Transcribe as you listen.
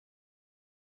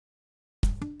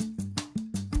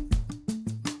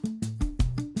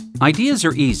Ideas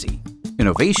are easy.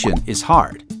 Innovation is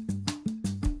hard.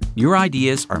 Your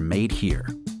ideas are made here.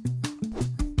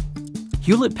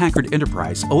 Hewlett Packard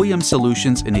Enterprise OEM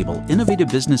solutions enable innovative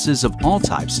businesses of all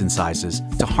types and sizes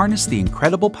to harness the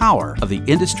incredible power of the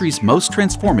industry's most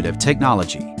transformative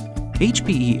technology.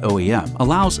 HPE OEM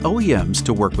allows OEMs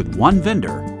to work with one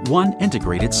vendor, one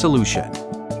integrated solution.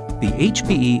 The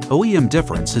HPE OEM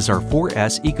difference is our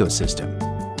 4S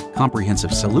ecosystem.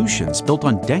 Comprehensive solutions built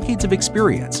on decades of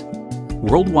experience.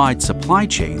 Worldwide supply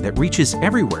chain that reaches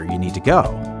everywhere you need to go.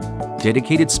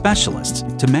 Dedicated specialists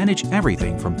to manage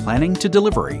everything from planning to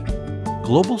delivery.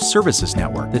 Global services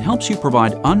network that helps you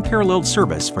provide unparalleled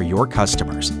service for your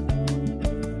customers.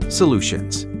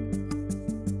 Solutions.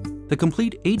 The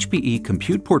complete HPE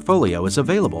compute portfolio is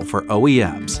available for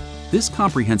OEMs. This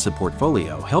comprehensive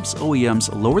portfolio helps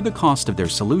OEMs lower the cost of their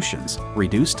solutions,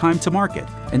 reduce time to market,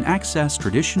 and access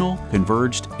traditional,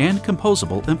 converged, and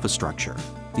composable infrastructure.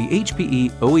 The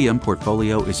HPE OEM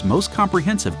portfolio is most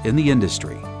comprehensive in the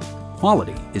industry.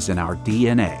 Quality is in our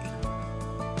DNA.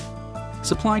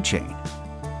 Supply chain.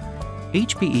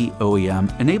 HPE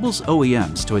OEM enables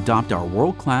OEMs to adopt our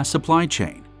world-class supply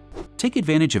chain. Take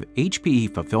advantage of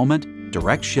HPE fulfillment,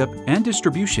 direct ship, and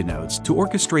distribution nodes to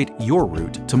orchestrate your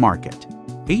route to market.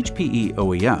 HPE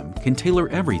OEM can tailor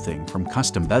everything from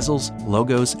custom bezels,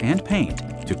 logos, and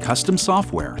paint to custom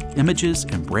software, images,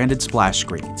 and branded splash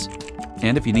screens.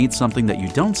 And if you need something that you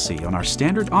don't see on our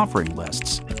standard offering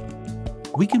lists,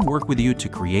 we can work with you to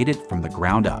create it from the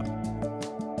ground up.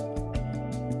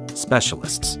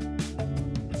 Specialists.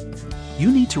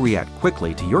 You need to react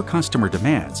quickly to your customer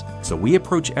demands, so we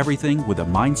approach everything with a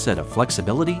mindset of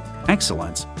flexibility,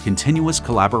 excellence, continuous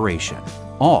collaboration,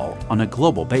 all on a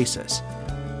global basis.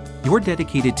 Your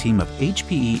dedicated team of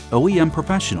HPE OEM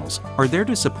professionals are there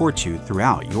to support you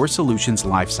throughout your solution's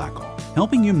lifecycle,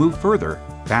 helping you move further,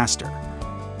 faster.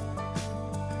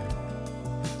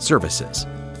 Services.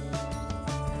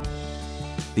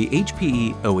 The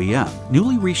HPE OEM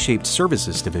newly reshaped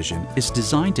services division is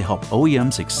designed to help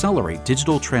OEMs accelerate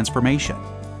digital transformation.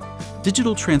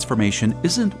 Digital transformation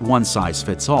isn't one size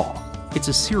fits all. It's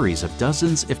a series of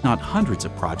dozens, if not hundreds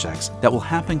of projects that will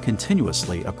happen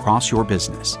continuously across your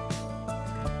business.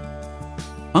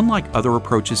 Unlike other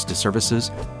approaches to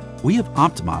services, we have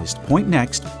optimized Point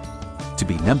Next to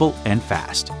be nimble and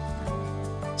fast.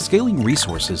 Scaling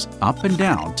resources up and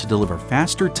down to deliver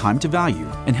faster time to value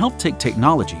and help take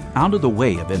technology out of the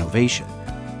way of innovation.